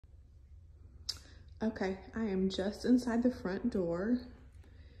Okay, I am just inside the front door.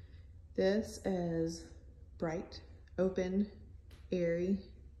 This is bright, open, airy,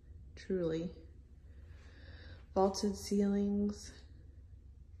 truly. Vaulted ceilings.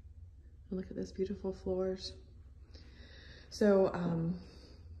 Look at this beautiful floors. So,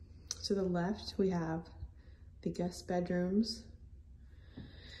 to the left, we have the guest bedrooms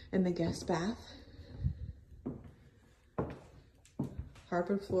and the guest bath.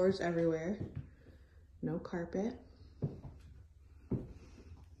 Hardwood floors everywhere. No carpet.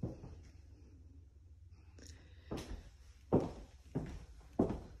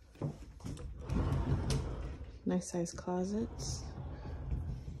 Nice size closets.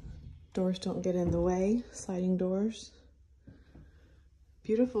 Doors don't get in the way, sliding doors.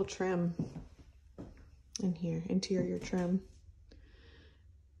 Beautiful trim in here, interior trim.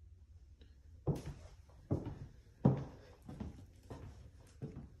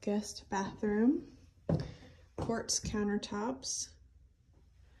 Guest bathroom, quartz countertops.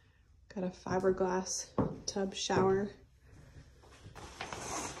 Got a fiberglass tub shower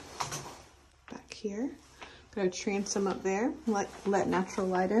back here. Got a transom up there, let natural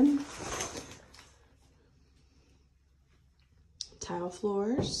light in. Tile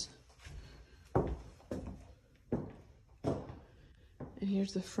floors. And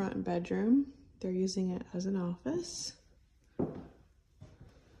here's the front bedroom. They're using it as an office.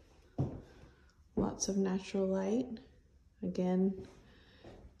 Lots of natural light. Again,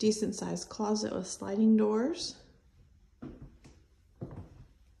 decent sized closet with sliding doors.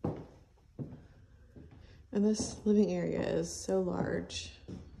 And this living area is so large.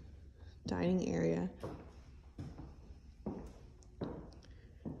 Dining area.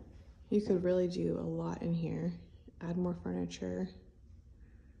 You could really do a lot in here. Add more furniture.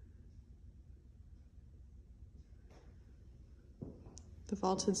 The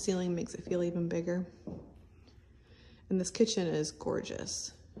vaulted ceiling makes it feel even bigger. And this kitchen is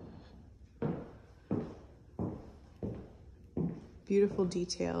gorgeous. Beautiful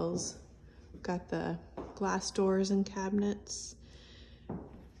details. Got the glass doors and cabinets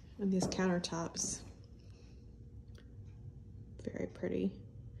and these countertops. Very pretty.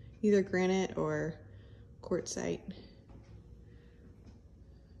 Either granite or quartzite.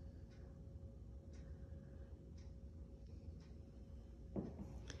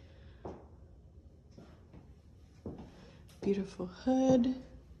 Beautiful hood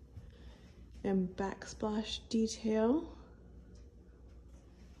and backsplash detail.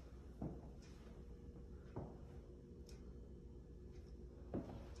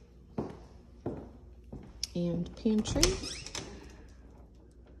 And pantry.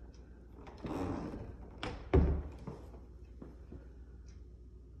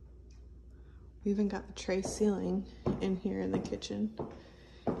 We even got the tray ceiling in here in the kitchen.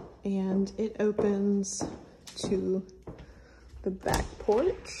 And it opens to the back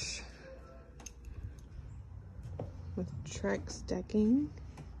porch with Trex decking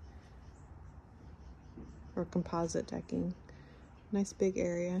or composite decking. Nice big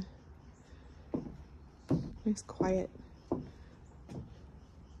area. Nice quiet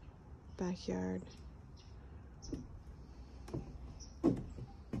backyard.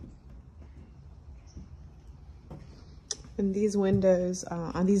 And these windows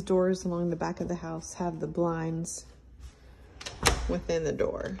on these doors along the back of the house have the blinds within the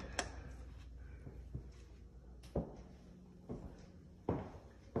door.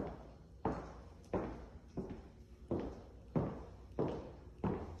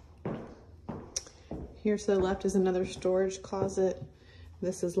 Here to the left is another storage closet.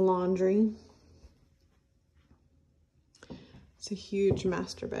 This is laundry. It's a huge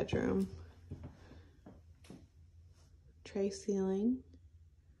master bedroom. Tray ceiling.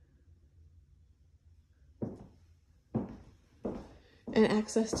 And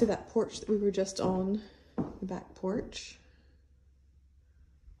access to that porch that we were just on, the back porch.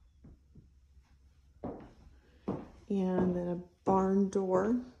 And then a barn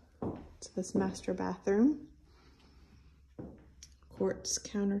door to this master bathroom. Quartz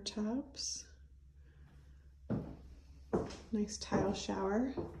countertops. Nice tile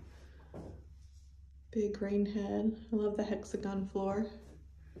shower. Big rain head. I love the hexagon floor.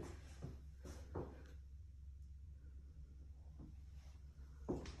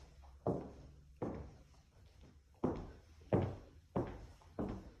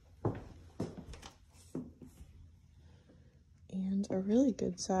 And a really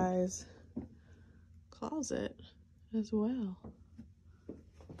good size closet as well.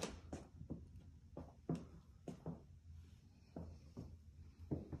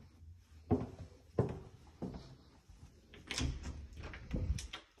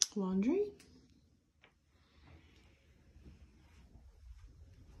 Laundry.